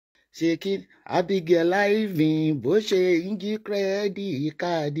Shaking Abigail Living, bó ṣe ń jí credit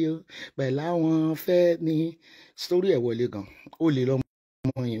card o, pẹ̀lú àwọn Fẹ́mi. Story ẹ̀ wọlé gan. Ó lè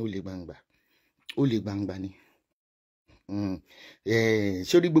lọ́mọ yẹn, ó lè gbangba. Ó lè gbangba ni.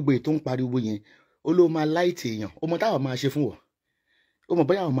 Sórí gbogbo ètò ń pariwo yẹn, ó ló máa láìtì èèyàn. Ó mọ táwọn máa ṣe fún wọ. Ó mọ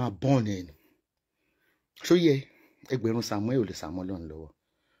bóyá àwọn máa bọ́ọ̀n ẹ̀ ni. Ṣó yẹ ẹgbẹ̀rún Samuel ò lè Samuel lọ́nà lọ́wọ́.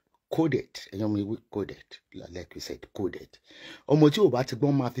 Coded, ẹ̀yàn ọmọ ìwé coded, like we said, coded. Ọmọ tí ò bá ti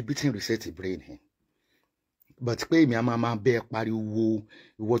gbọ́n máa fi beating reset brain ẹ̀. But pé èmi a máa bẹ́ẹ̀ pariwo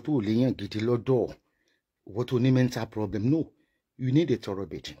ìwọ tó léyàn gidi lọ́dọ̀, ìwọ tó ní mental problem. No, you need a thorough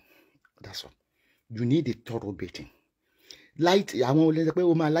beating. That's all. You need a thorough beating. Light, àwọn olè sọ pé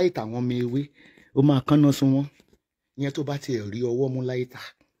ó máa light àwọn ọmọ ewé, ó máa kánná sun wọn. Ìyẹn tó bá ti rí ọwọ́ mú lighter.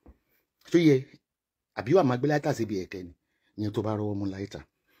 Ṣó yẹ àbí wàá máa gbé lighter síbi ẹ̀kẹ́ ni. Ìyẹn tó bá rọwọ́ mú lighter.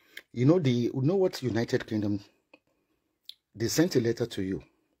 You know what United Kingdom, they sent a letter to you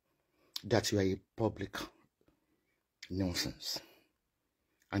that you are a public nuisance.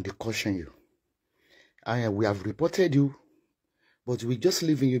 And they caution you. We have reported you, but we're just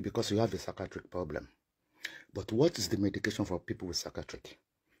leaving you because you have a psychiatric problem. But what is the medication for people with psychiatric?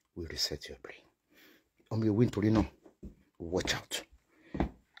 We reset your brain. On your win to know, watch out.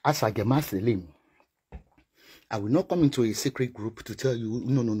 As I get my feeling, I will not come into a secret group to tell you,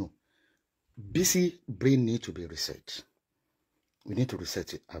 no. Busy brain need to be reset. We need to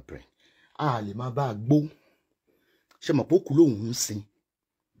reset our brain. Lè má bá gbó. Ṣé mọ̀ pé òkú lòun ń sin.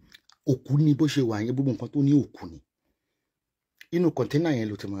 Òkú ni bó ṣe wà yẹn, gbogbo nǹkan tó ní òkú ni. Inú container yẹn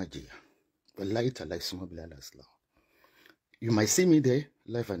ló ti máa jìyà. But later, like small blood as law. You might see me there,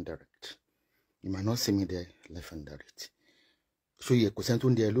 live and direct. You might not see me there, live and direct. So you kò sẹ́ni tó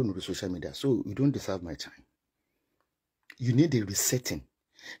ń di ẹ lónìí lórí social media. So you don't deserve my time. You need a resetting.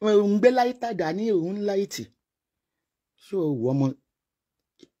 Ń gbé láìta dání òun láìtì. So woman,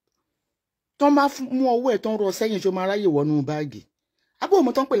 tó máa mú ọwọ́ ẹ̀ tó ń rọ sẹ́yìn ṣó máa ráyè wọnú báàgì. Abó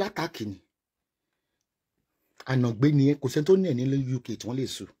ọmọ tó ń pè látàkì ni. Ànàgbé ni ẹ, kò sẹ́ni tó ní ẹ̀ ní UK tí wọ́n lè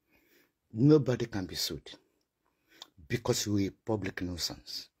sue. Nobody can be sued because you're a public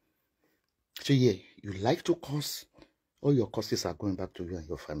nuisance. So yeah, you like to curse, all your curses are going back to you and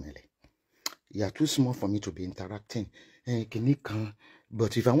your family. You are too small for me to be interacting.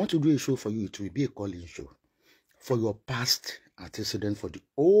 But if I want to do a show for you, it will be a calling show. For your past antecedent, for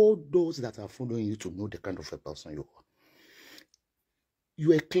all those that are following you to know the kind of a person you are.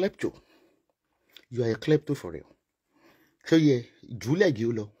 You are a klepto. You are a klepto for real. So yeah, Julia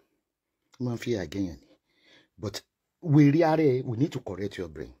Giolo. But we need to correct your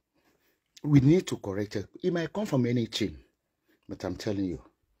brain. We need to correct it. It might come from any chain. But I'm telling you,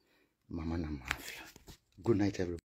 Mumhannahmayowa. Good night, everybody.